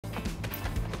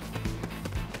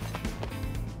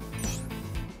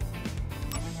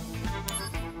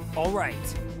All right,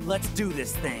 let's do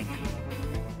this thing.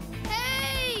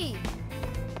 Hey!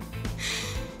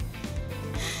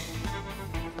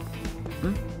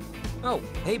 Oh,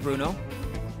 hey, Bruno.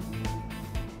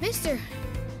 Mister,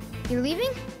 you're leaving?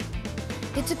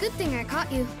 It's a good thing I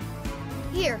caught you.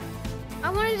 Here, I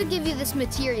wanted to give you this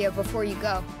materia before you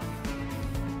go.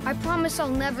 I promise I'll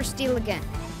never steal again.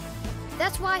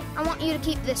 That's why I want you to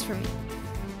keep this for me.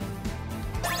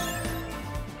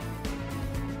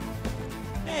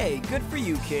 Hey, good for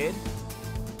you, kid.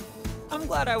 I'm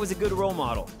glad I was a good role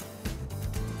model.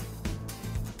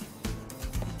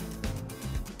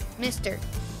 Mister,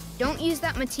 don't use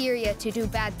that materia to do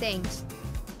bad things.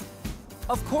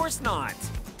 Of course not.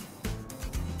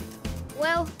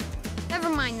 Well, never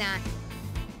mind that.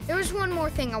 There was one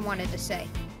more thing I wanted to say.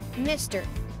 Mister,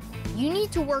 you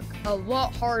need to work a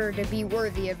lot harder to be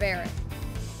worthy of Aerith.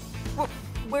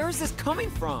 Where is this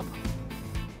coming from?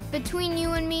 Between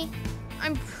you and me,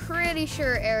 I'm pretty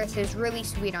sure Aerith is really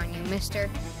sweet on you, mister.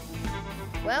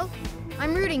 Well,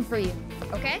 I'm rooting for you,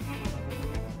 okay?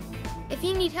 If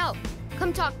you need help,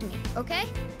 come talk to me, okay?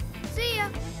 See ya!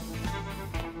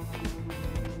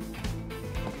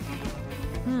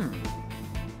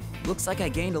 Looks like I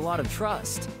gained a lot of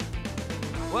trust.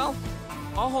 Well,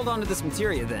 I'll hold on to this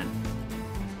materia then.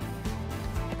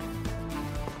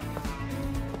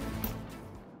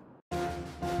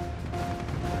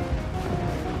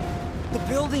 The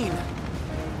building!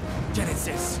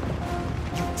 Genesis!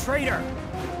 You traitor!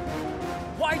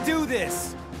 Why do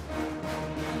this?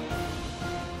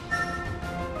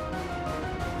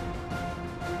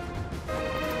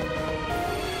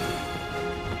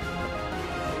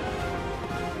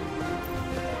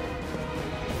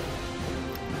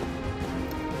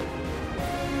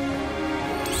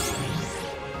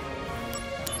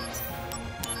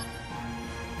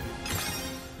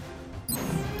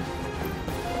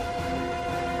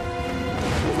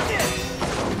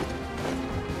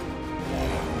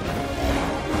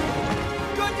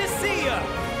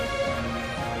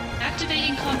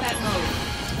 Activating combat mode.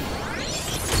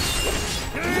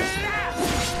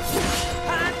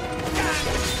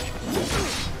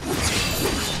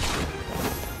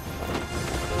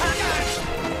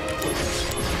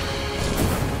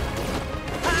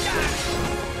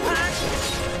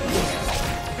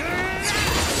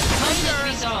 Conflict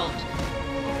resolved.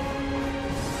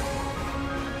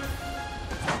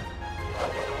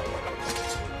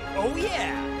 Oh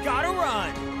yeah, gotta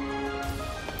run!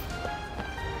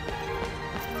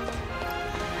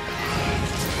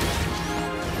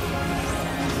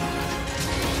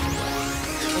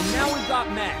 And now we've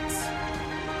got Max.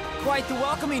 Quite the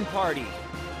welcoming party.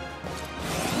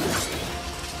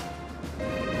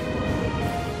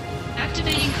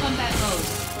 Activating combat mode.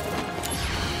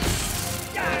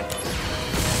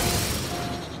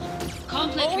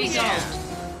 Conflict resolved.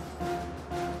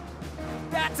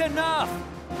 That's enough!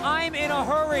 I'm in a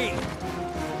hurry!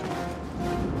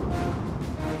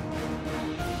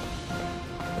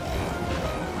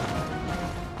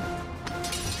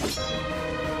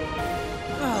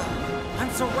 I'm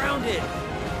surrounded!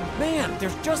 Man,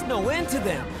 there's just no end to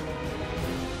them!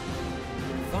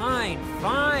 Fine,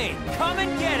 fine! Come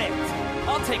and get it!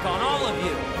 I'll take on all of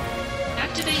you!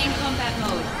 Activating combat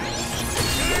mode.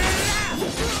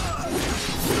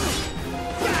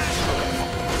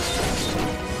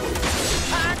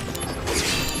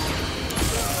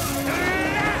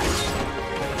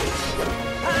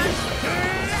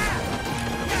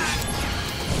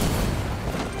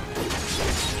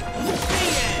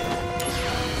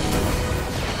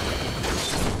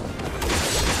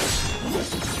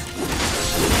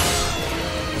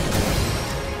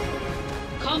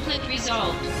 Conflict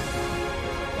resolved.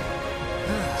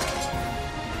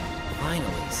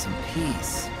 Finally, some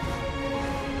peace.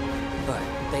 But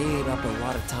they ate up a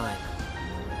lot of time.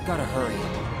 Gotta hurry.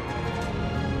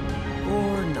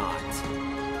 Or not.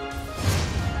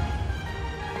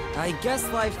 I guess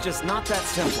life's just not that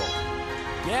simple.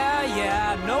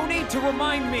 Yeah, no need to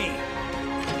remind me!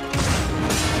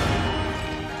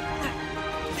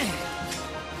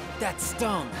 That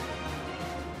stung.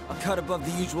 A cut above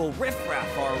the usual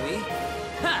riffraff, are we?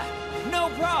 Ha! No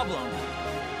problem!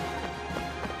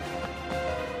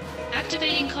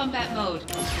 Activating combat mode.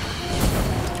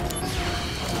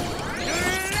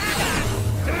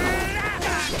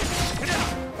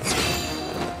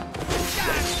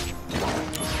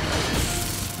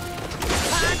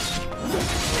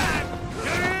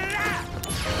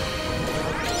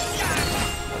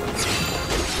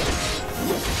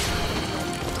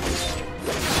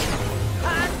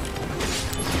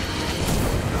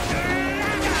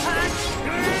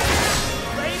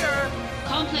 Later!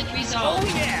 Conflict resolved.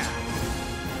 Oh yeah!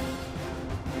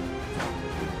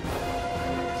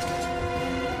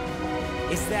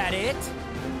 it?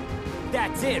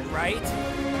 That's it, right?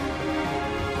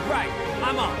 Right,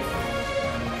 I'm off.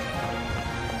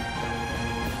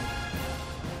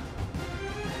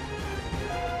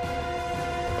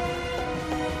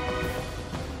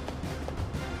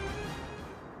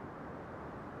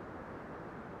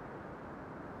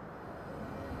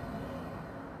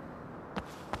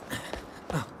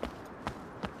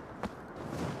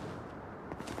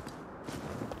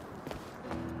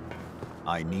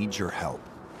 I need your help.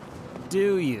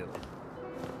 Do you?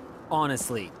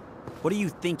 Honestly, what are you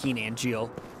thinking,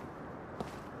 Angeal?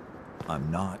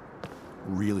 I'm not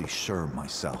really sure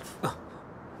myself.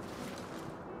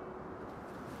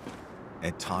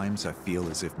 At times, I feel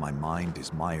as if my mind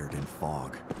is mired in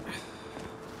fog.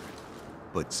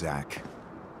 But Zack,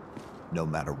 no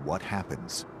matter what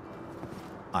happens,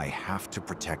 I have to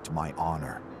protect my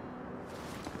honor.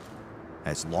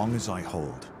 As long as I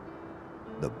hold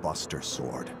the Buster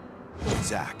Sword.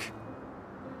 Zack,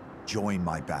 join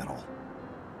my battle.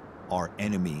 Our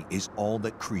enemy is all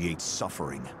that creates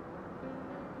suffering.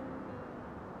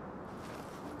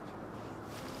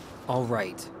 All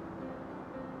right.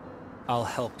 I'll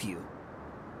help you.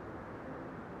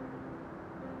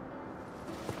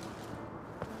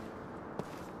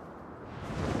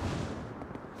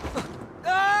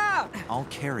 Ah! I'll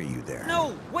carry you there.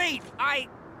 No, wait,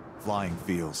 Flying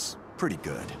feels pretty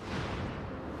good.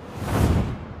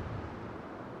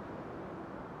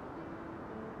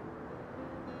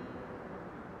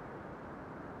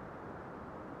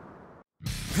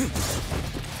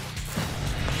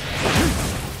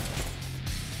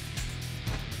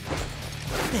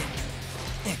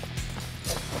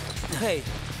 Hey,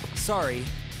 sorry.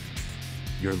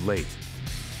 You're late.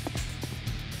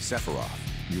 Sephiroth,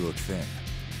 you look thin.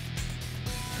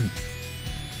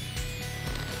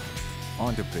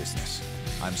 On to business.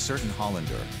 I'm certain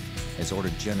Hollander has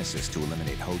ordered Genesis to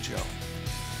eliminate Hojo.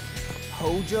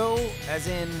 Hojo? As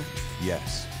in...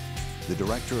 Yes, the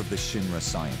director of the Shinra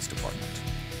Science Department.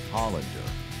 Hollander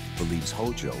believes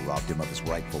Hojo robbed him of his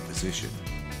rightful position.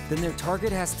 Then their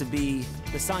target has to be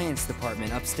the science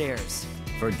department upstairs.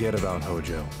 Forget about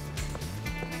Hojo.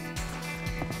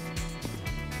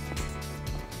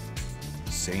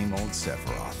 Same old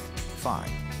Sephiroth.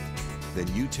 Fine. Then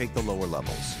you take the lower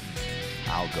levels.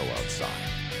 I'll go outside.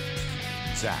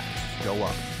 Zack, go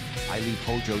up. I leave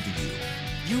Hojo to you.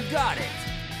 You got it!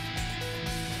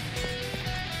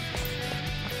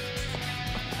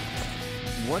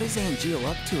 What is Angeal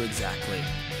up to exactly?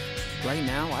 Right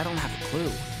now, I don't have a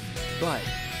clue. But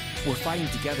we're fighting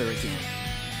together again.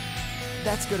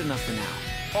 That's good enough for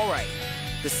now. All right,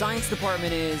 the science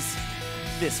department is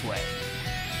this way.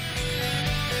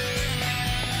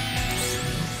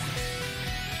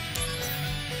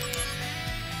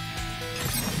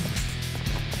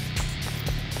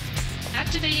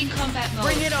 Activating combat mode.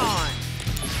 Bring it on!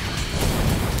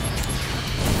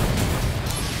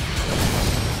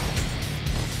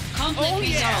 Conflict Oh,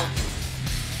 yeah. resolved.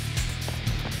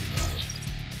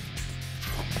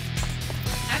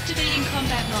 Activating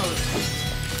combat mode.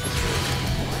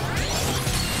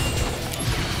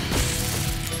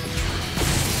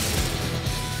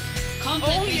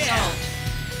 Conflict Oh, yeah. resolved.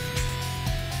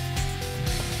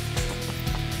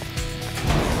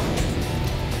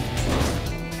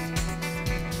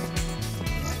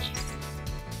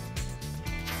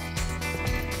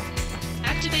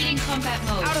 Activating combat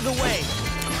mode. Out of the way!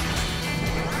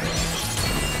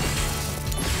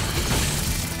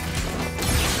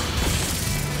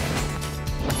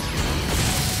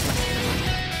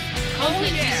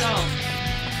 Conflict yeah. resolved.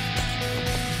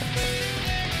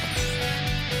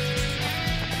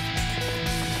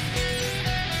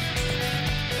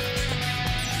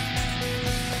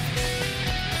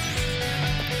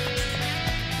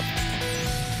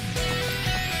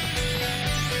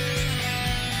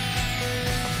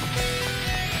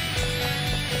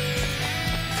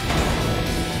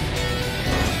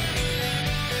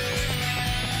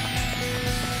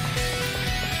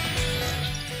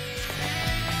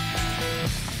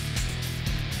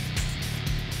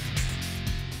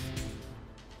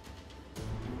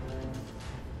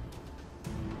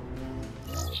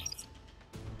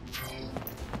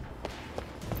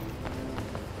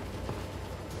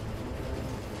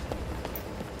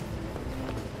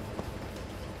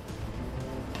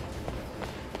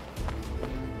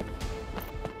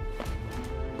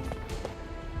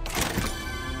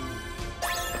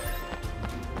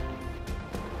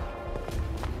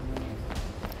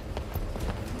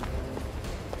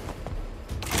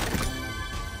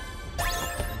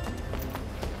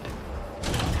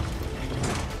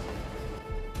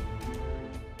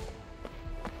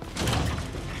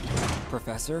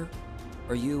 Professor,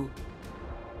 are you...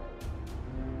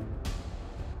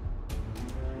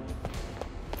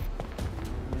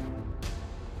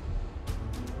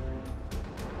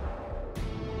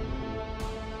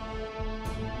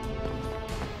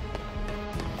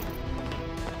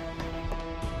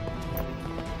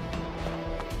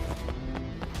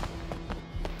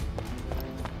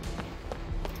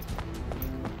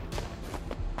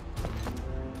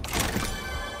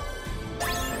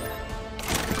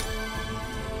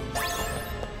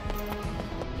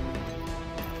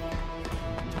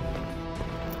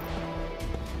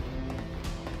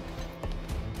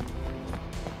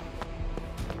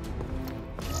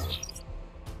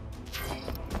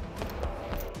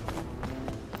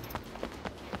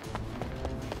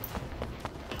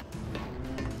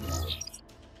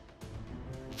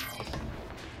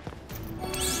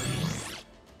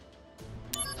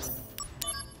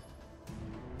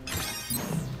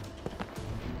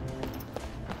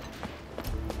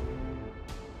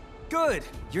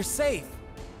 You're safe.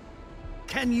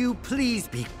 Can you please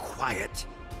be quiet?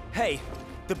 Hey,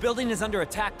 the building is under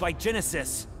attack by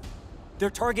Genesis. Their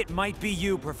target might be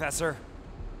you, Professor.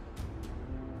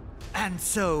 And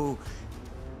so,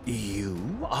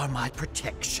 you are my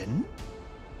protection?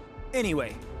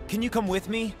 Anyway, can you come with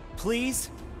me, please?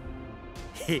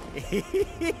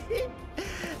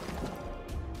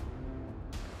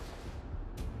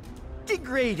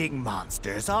 Degrading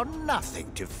monsters are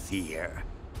nothing to fear.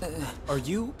 Are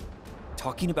you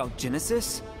talking about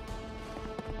Genesis?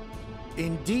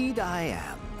 Indeed I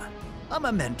am. A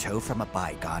memento from a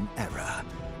bygone era,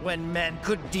 when men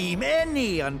could deem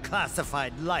any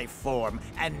unclassified life form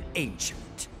an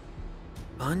ancient.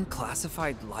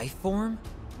 Unclassified life form?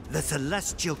 The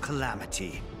celestial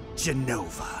calamity,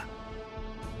 Genova.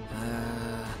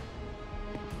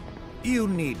 You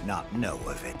need not know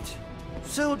of it.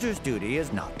 Soldier's duty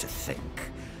is not to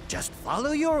think. Just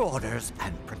follow your orders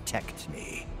and protect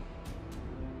me.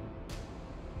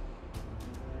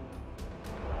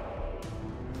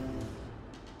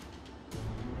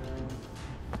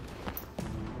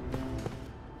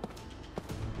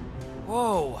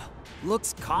 Whoa,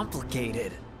 looks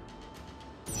complicated.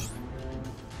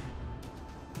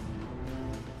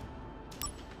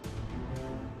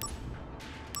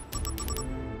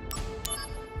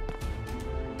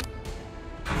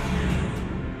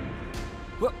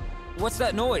 What's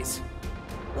that noise?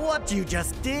 What you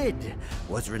just did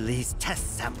was release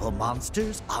test sample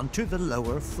monsters onto the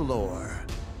lower floor.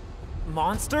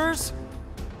 Monsters?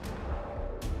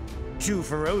 Too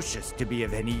ferocious to be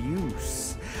of any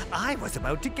use. I was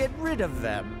about to get rid of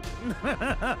them.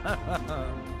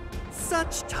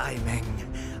 Such timing.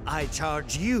 I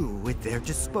charge you with their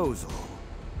disposal.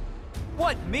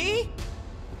 What, me?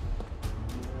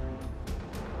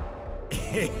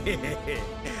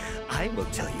 I will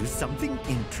tell you something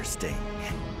interesting.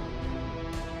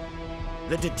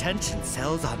 The detention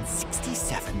cells on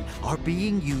 67 are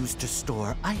being used to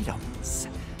store items.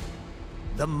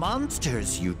 The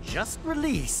monsters you just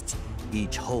released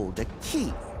each hold a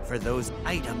key for those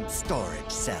item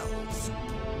storage cells.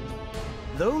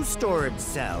 Those storage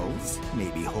cells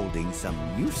may be holding some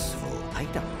useful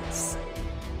items.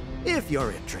 If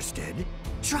you're interested,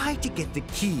 try to get the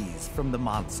keys from the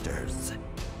monsters.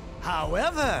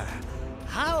 However,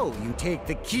 how you take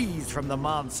the keys from the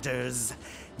monsters,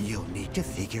 you'll need to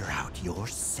figure out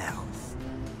yourself.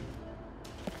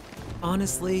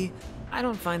 Honestly, I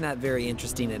don't find that very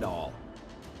interesting at all.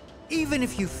 Even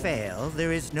if you fail,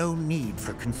 there is no need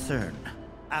for concern.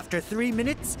 After 3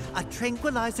 minutes, a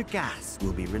tranquilizer gas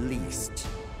will be released.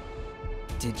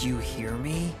 Did you hear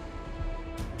me?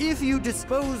 If you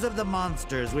dispose of the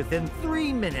monsters within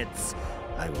 3 minutes,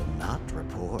 I will not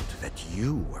report that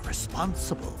you were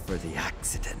responsible for the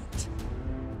accident.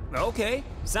 Okay,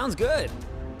 sounds good.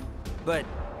 But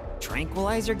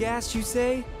tranquilizer gas, you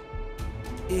say?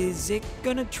 Is it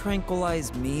gonna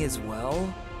tranquilize me as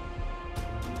well?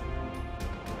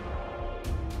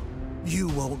 You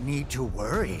won't need to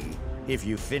worry if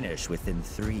you finish within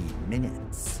 3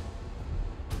 minutes.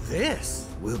 This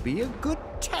will be a good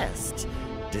test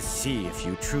to see if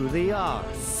you truly are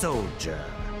Soldier.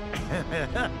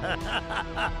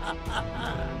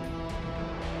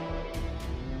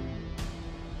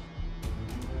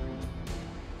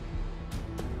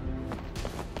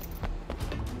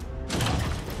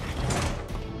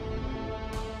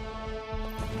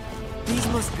 These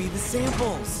must be the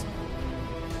samples.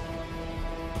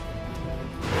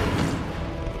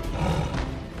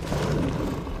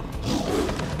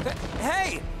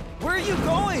 Hey! Where are you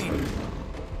going?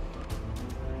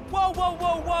 Whoa, whoa,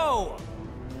 whoa, whoa!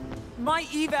 My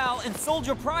eval and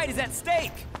soldier pride is at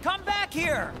stake! Come back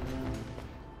here!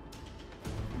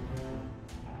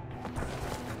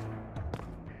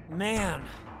 Man,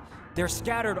 they're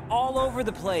scattered all over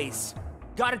the place.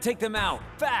 Gotta take them out,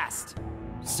 fast!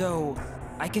 So,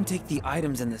 I can take the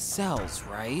items in the cells,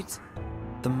 right?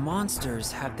 The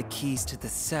monsters have the keys to the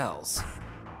cells.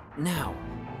 Now,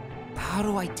 how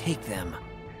do I take them?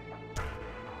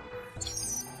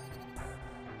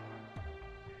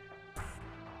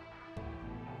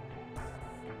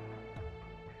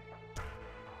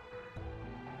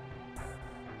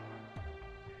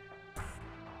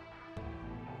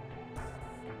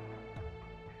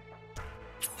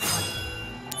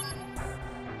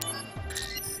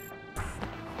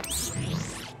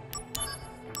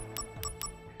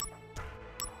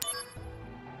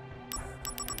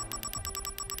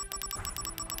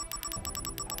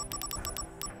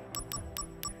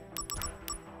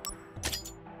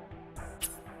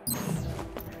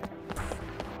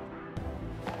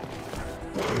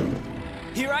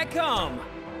 Here I come!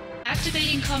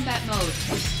 Activating combat mode.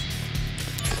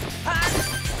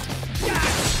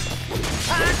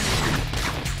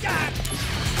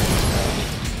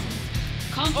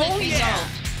 Conflict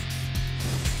resolved.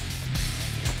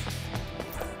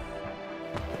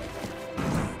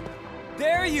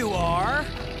 There you are!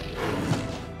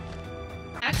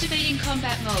 Activating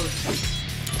combat mode.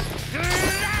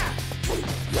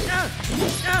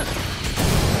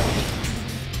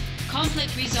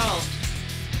 Conflict resolved.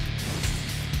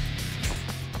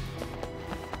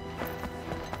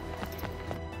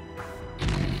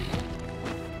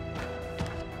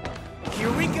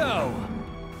 Here we go!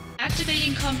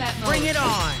 Activating combat mode. Bring it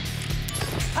on!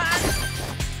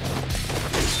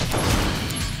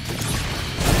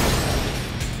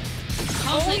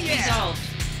 Conflict resolved.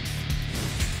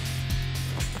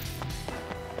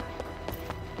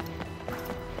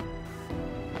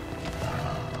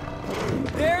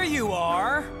 There you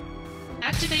are!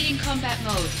 Activating combat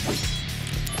mode.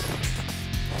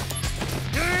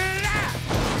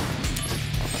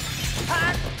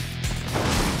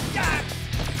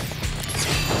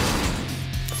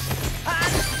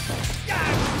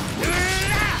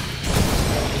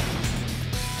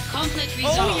 Conflict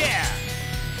resolved. Oh yeah!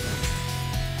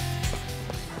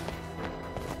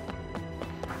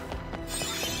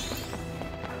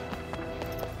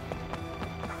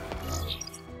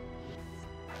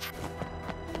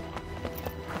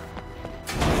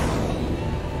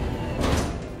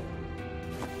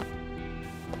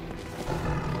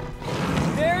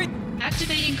 There...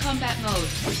 Activating combat mode.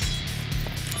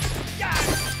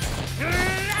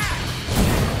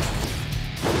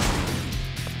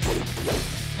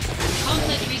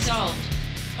 Conflict resolved.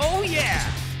 Oh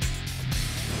yeah!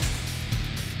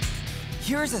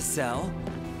 Here's a cell.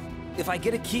 If I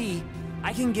get a key,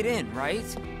 I can get in, right?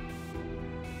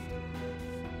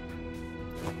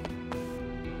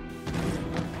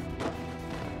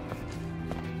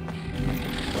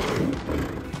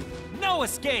 No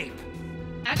escape!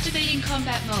 Activating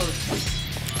combat mode.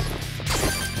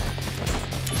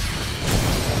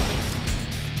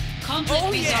 Conflict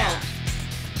Oh, resolved.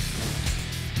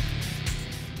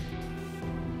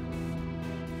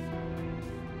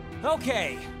 yeah.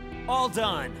 Okay, all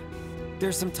done.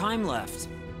 There's some time left.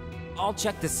 I'll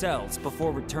check the cells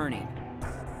before returning.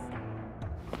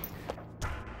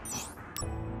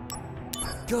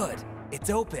 Good, it's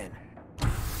open.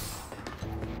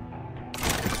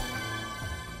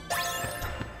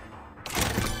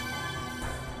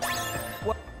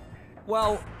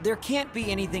 Well, there can't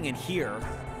be anything in here.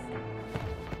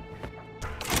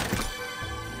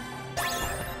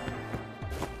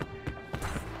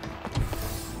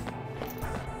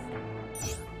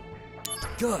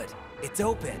 Good, it's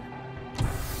open.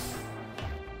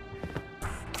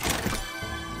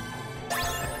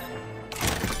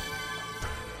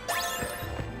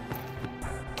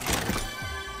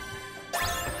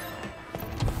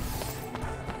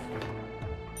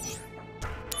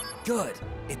 Good,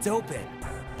 it's open.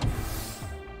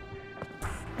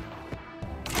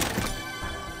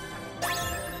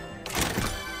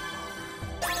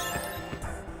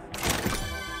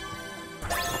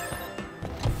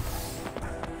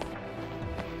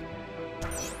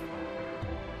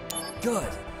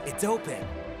 Good, it's open.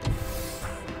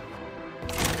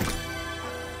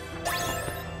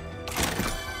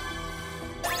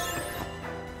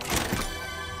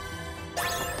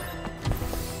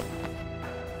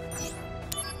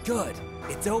 Good,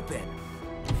 it's open.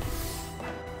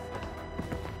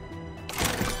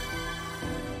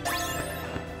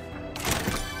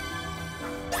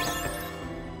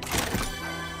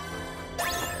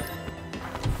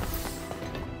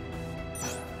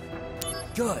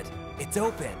 Good, it's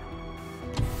open.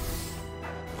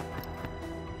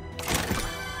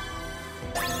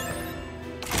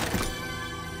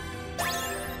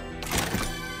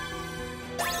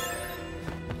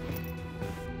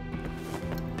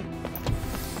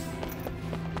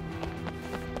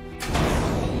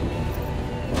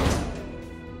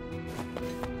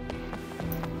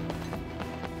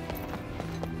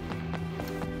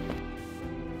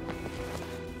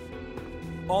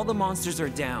 All the monsters are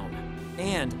down,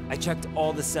 and I checked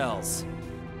all the cells.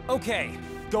 Okay,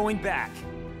 going back.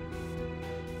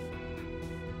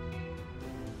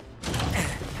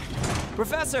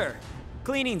 Professor,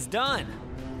 cleaning's done.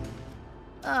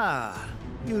 Ah,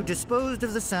 you disposed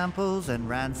of the samples and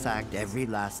ransacked every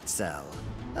last cell.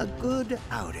 A good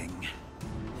outing.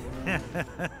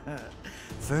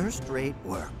 First-rate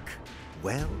work.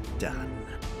 Well done.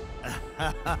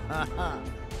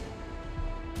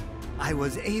 I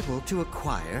was able to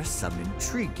acquire some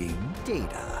intriguing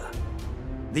data.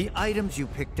 The items you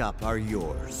picked up are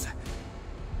yours.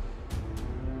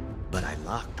 but I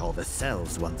locked all the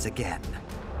cells once again.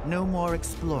 No more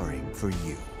exploring for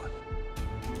you.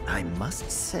 I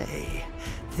must say,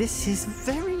 this is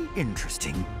very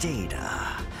interesting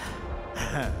data.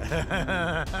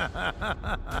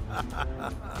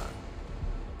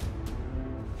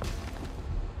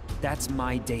 That's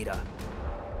my data.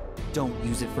 Don't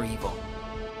use it for evil.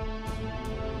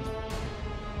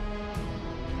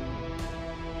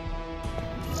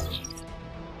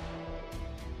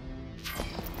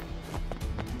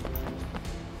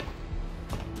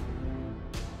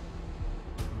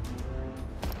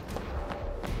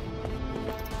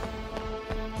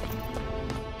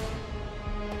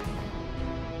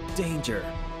 Danger.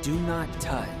 Do not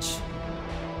touch.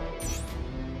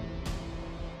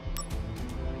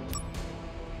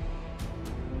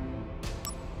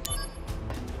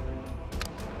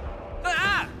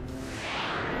 Ah!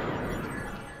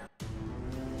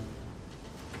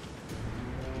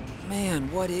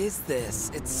 Man, what is this?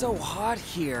 It's so hot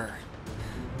here.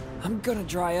 I'm gonna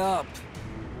dry up.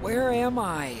 Where am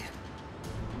I?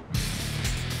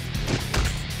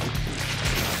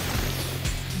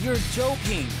 You're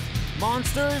joking.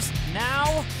 Monsters?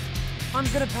 Now? I'm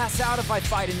gonna pass out if I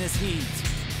fight in this heat.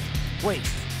 Wait,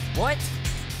 what?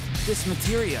 This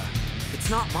materia. It's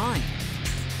not mine.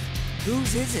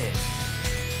 Whose is it?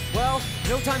 Well,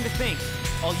 no time to think.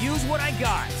 I'll use what I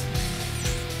got.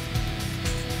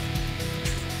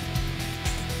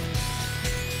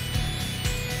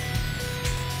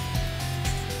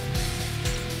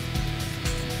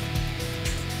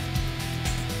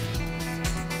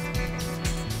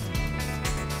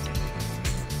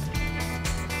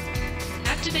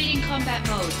 Activating combat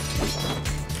mode.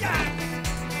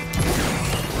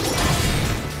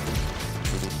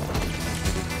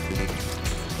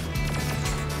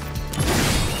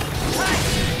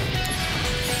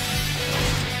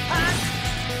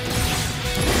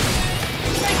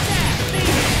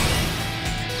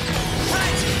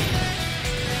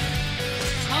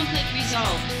 Conflict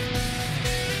resolved.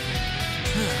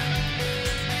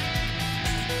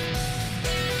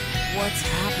 What's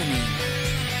happening?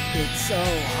 It's so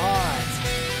hot.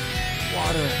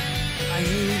 Water. I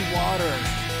need water.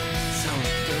 So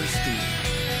thirsty.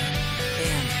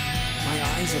 And my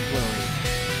eyes are blurry.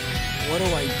 What do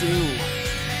I do?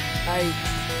 I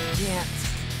can't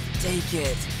take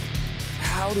it.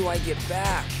 How do I get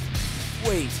back?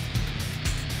 Wait.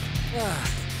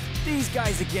 These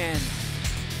guys again.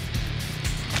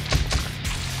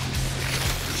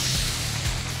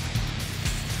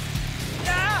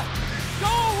 Ah! Go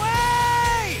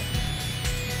away!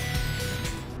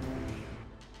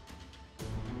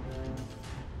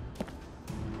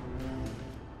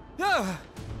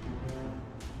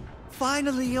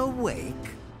 Finally awake?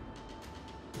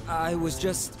 I was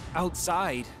just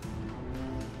outside.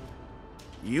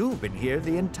 You've been here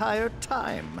the entire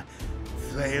time,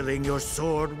 flailing your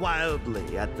sword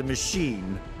wildly at the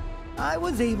machine. I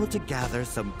was able to gather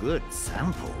some good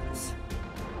samples.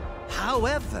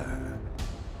 However,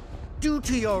 due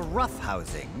to your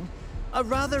roughhousing, a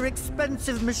rather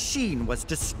expensive machine was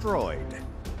destroyed.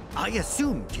 I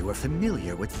assumed you were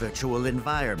familiar with virtual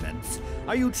environments.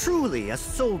 Are you truly a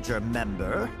soldier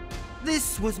member?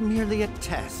 This was merely a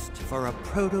test for a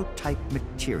prototype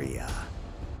materia.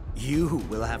 You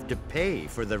will have to pay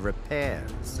for the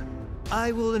repairs.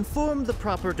 I will inform the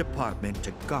proper department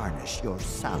to garnish your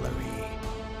salary.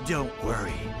 Don't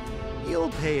worry,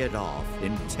 you'll pay it off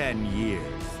in 10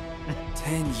 years.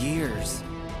 10 years.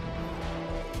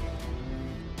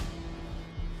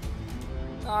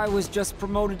 I was just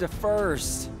promoted to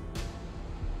first.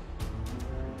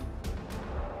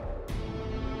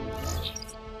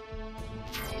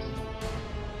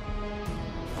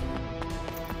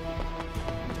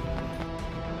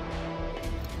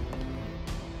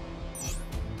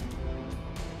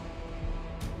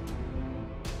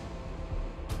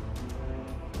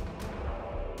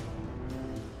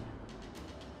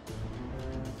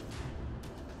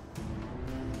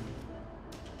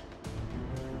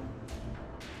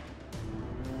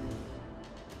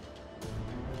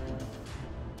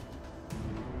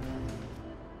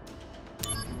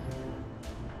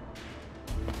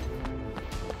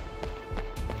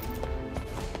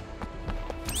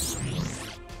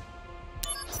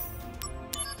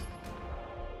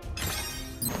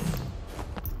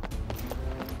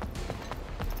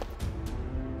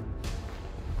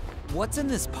 What's in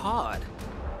this pod?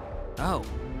 Oh,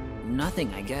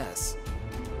 nothing, I guess.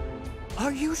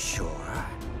 Are you sure?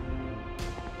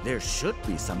 There should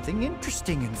be something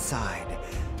interesting inside.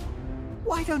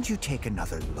 Why don't you take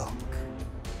another look?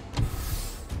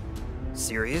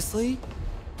 Seriously?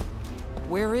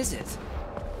 Where is it?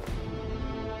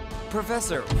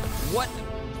 Professor, what?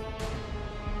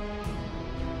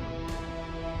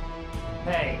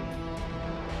 Hey,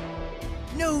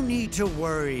 No need to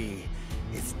worry.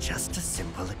 It's just a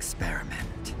simple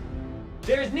experiment.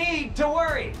 there's need to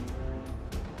worry!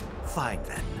 Fine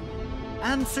then.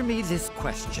 Answer me this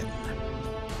question.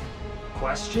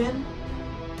 Question?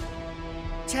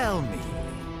 Tell me,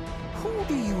 who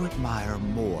do you admire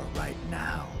more right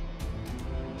now?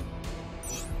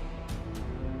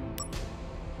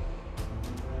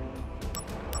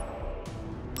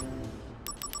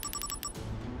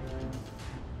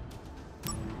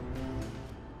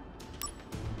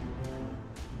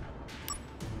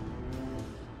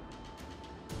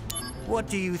 What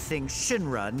do you think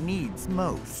Shinra needs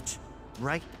most,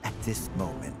 right at this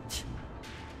moment?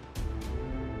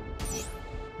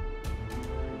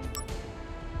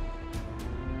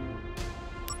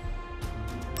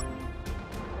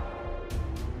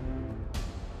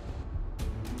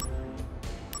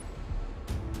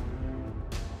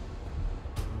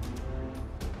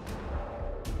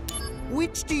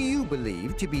 Which do you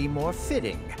believe to be more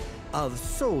fitting of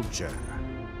soldier?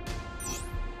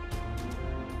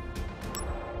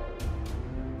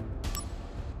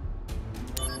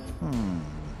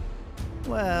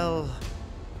 Well,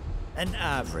 an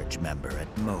average member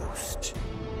at most.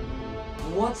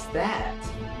 What's that?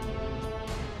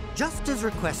 Just as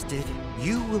requested,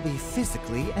 you will be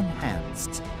physically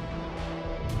enhanced.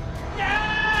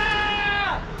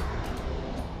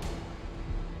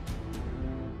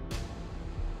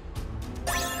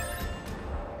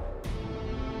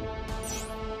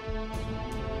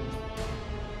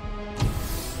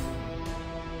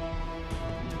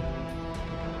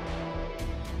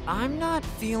 I'm not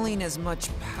feeling as much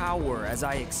power as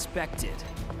I expected.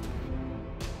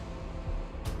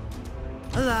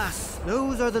 Alas,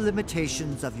 those are the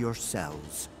limitations of your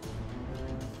cells.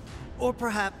 Or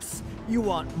perhaps you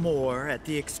want more at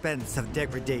the expense of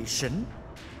degradation?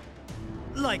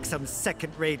 Like some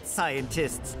second-rate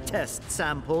scientist's test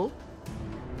sample?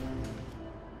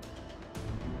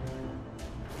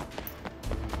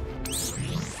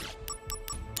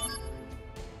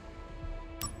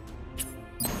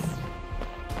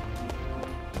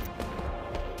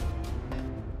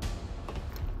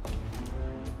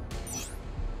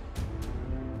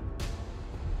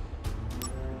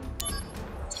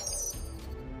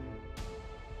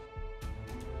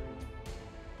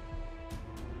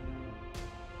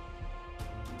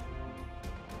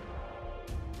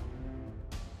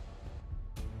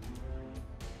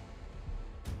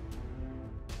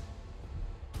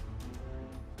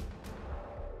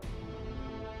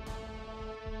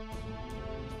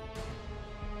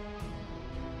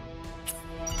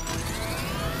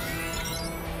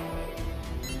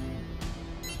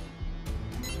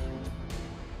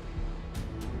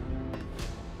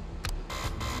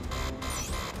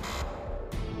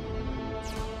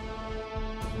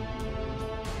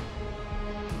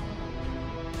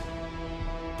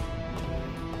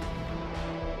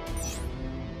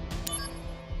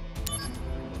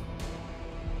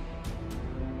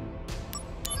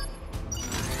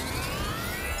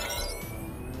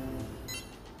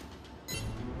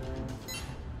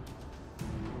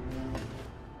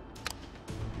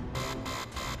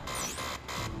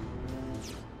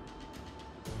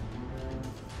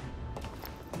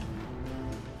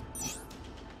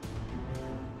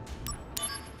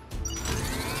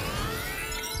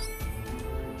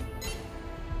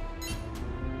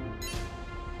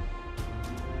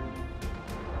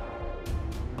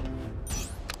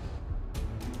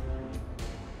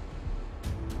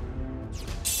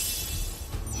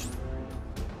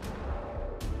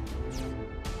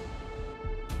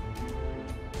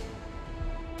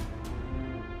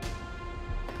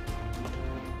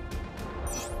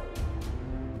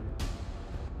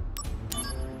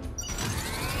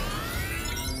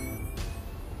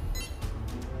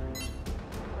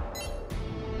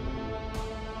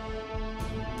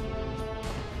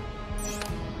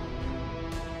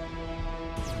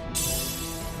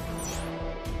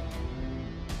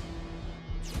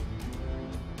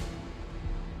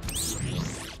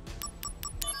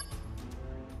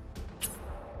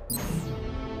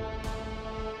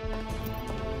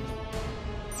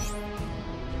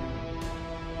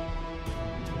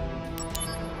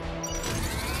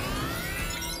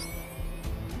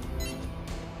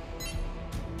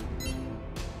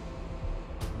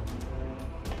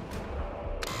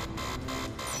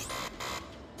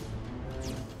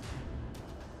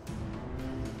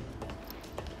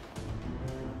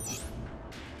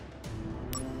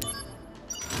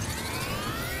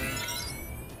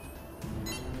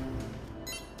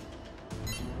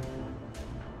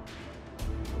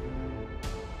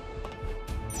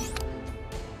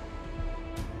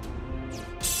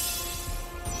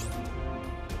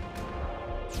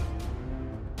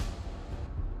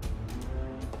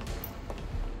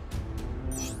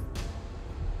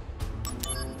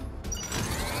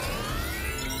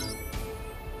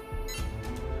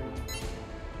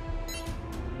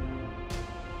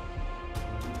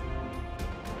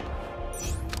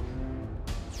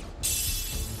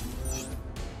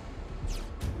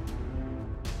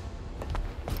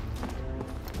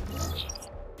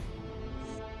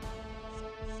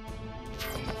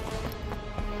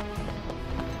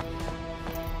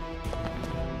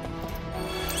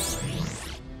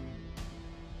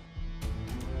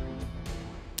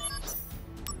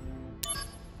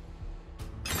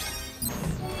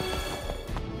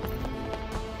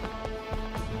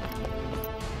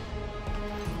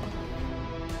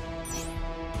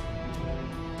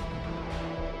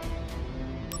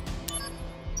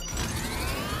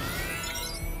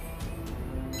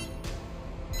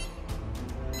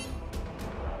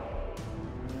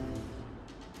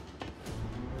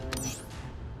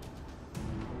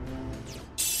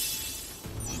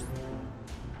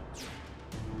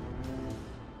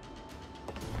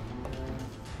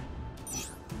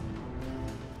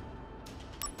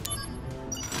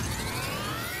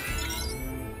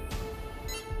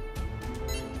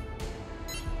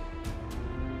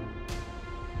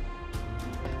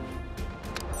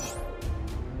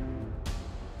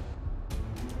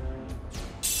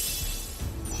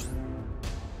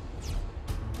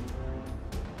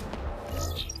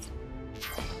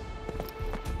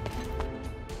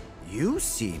 You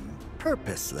seem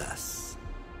purposeless.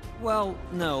 Well,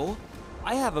 no.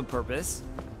 I have a purpose.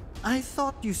 I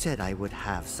thought you said I would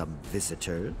have some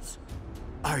visitors.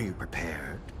 Are you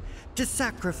prepared to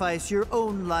sacrifice your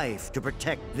own life to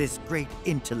protect this great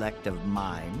intellect of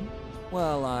mine?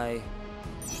 Well,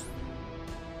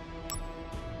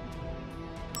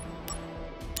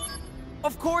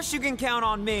 Of course you can count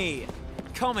on me!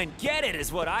 Come and get it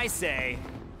is what I say.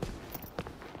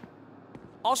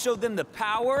 I'll show them the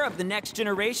power of the next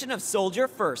generation of soldier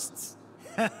firsts.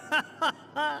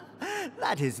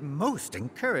 That is most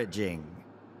encouraging.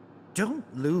 Don't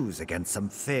lose against some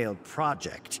failed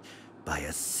project by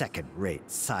a second-rate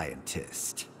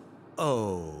scientist.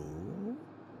 Oh?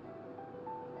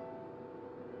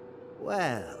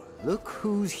 Well, look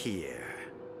who's here.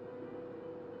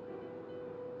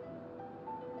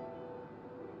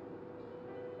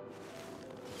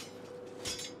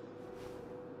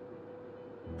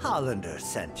 Hollander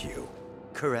sent you,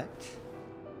 correct?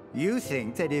 You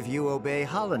think that if you obey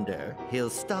Hollander, he'll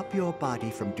stop your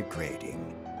body from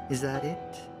degrading. Is that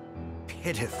it?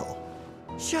 Pitiful.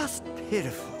 Just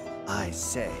pitiful, I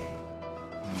say.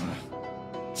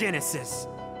 Genesis.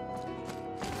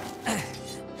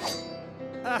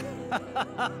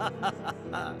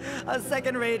 A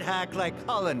second-rate hack like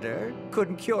Hollander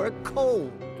couldn't cure a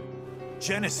cold.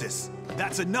 Genesis,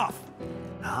 that's enough!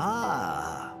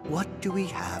 Ah, what do we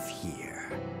have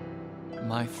here?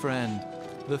 My friend,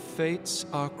 the fates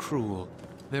are cruel.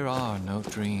 There are no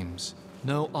dreams.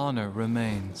 No honor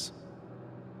remains.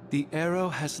 The arrow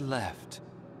has left.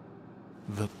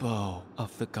 The bow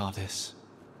of the goddess.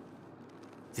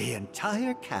 The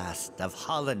entire cast of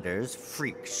Hollander's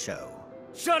freak show.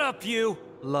 Shut up, you!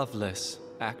 Loveless,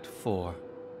 Act 4.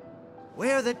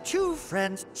 Where the two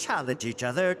friends challenge each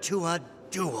other to a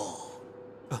duel.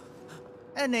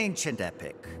 An ancient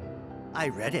epic. I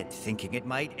read it thinking it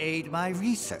might aid my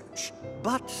research,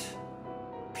 but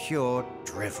pure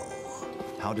drivel.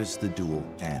 How does the duel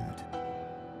end?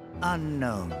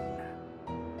 Unknown.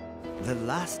 The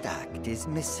last act is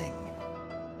missing,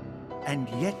 and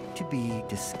yet to be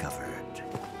discovered.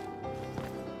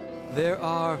 There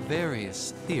are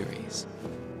various theories.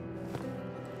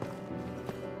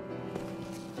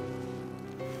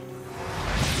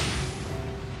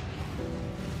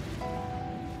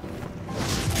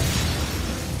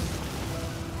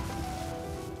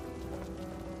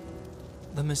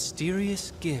 The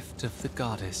mysterious gift of the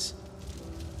goddess.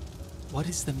 What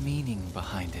is the meaning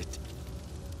behind it?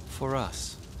 For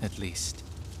us, at least.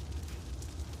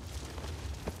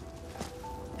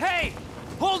 Hey!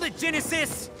 Hold it,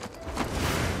 Genesis!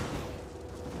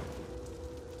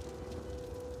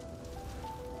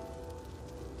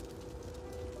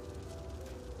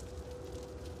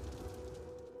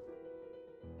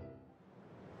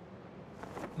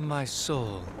 My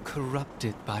soul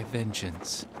corrupted by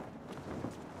vengeance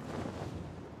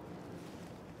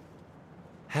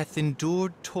hath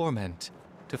endured torment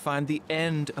to find the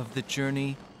end of the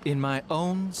journey in my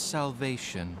own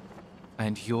salvation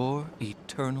and your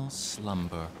eternal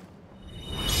slumber.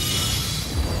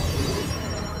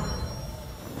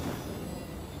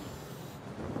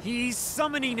 He's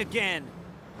summoning again!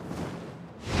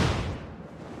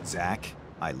 Zack,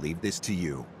 I leave this to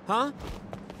you. Huh?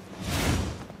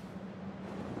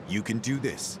 You can do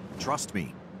this. Trust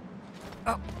me.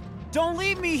 Don't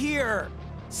leave me here!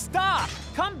 Stop!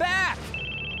 Come back!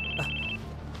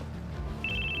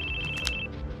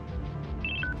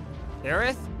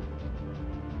 Aerith?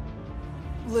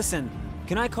 Listen,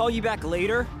 can I call you back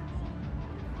later?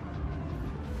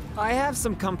 I have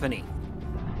some company.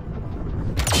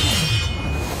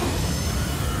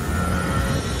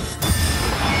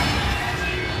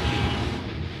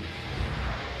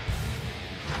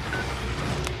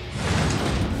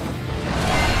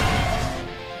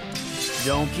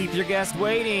 Don't keep your guest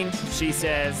waiting, she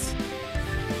says.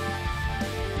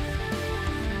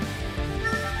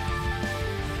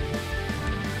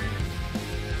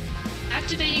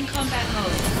 Activating combat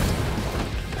mode.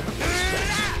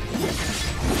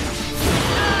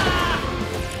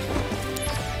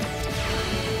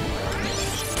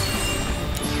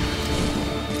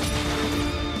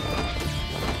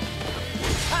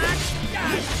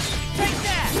 Take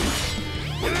that!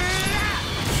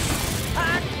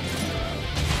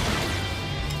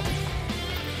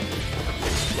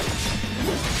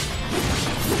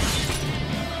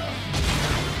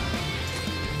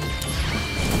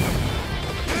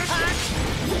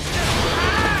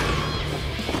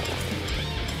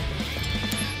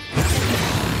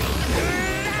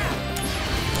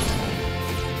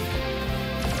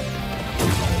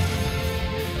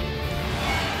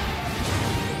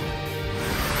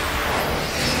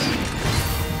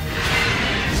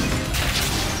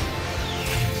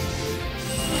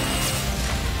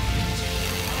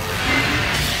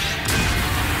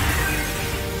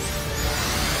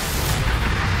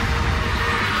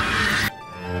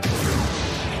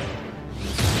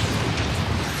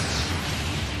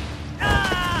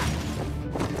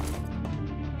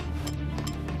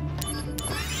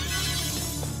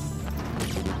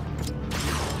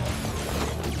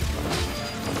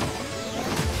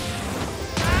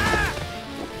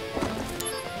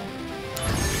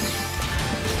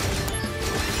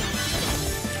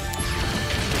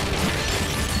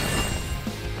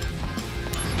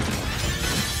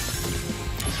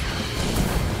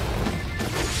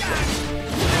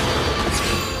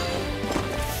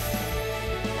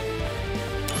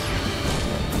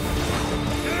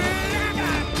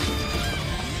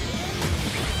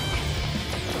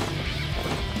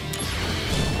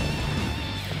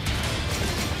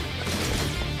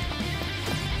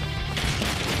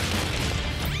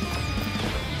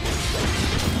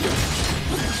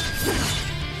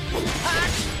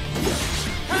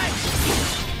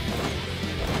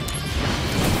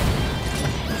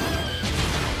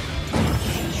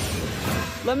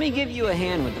 Let me give you a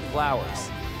hand with the flowers.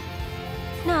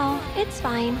 No, it's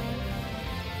fine.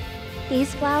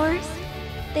 These flowers,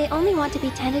 they only want to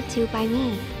be tended to by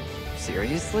me.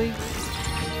 Seriously?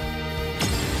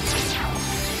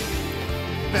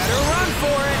 Better run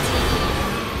for it!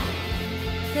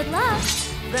 Good luck!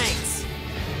 Thanks.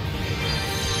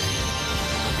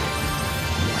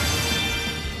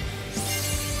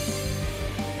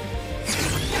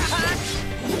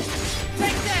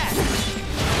 Take that!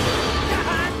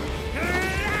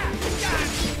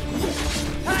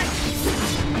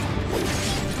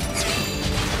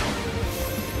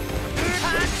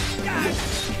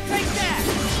 Take that!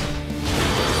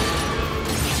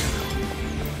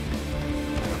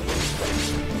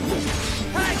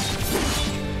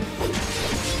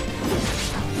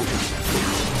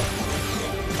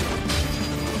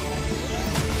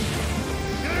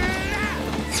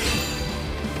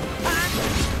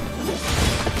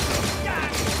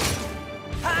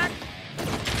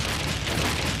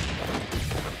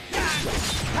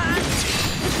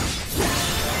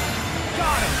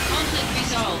 Conflict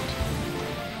resolved.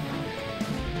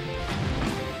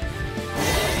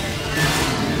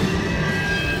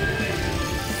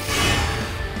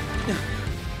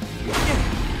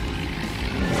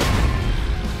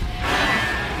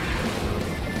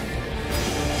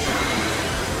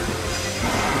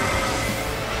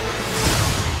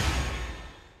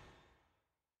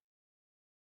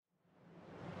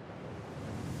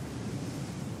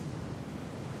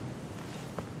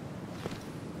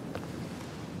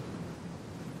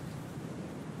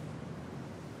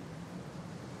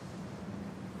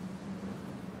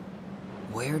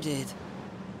 Where did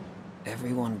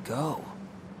everyone go?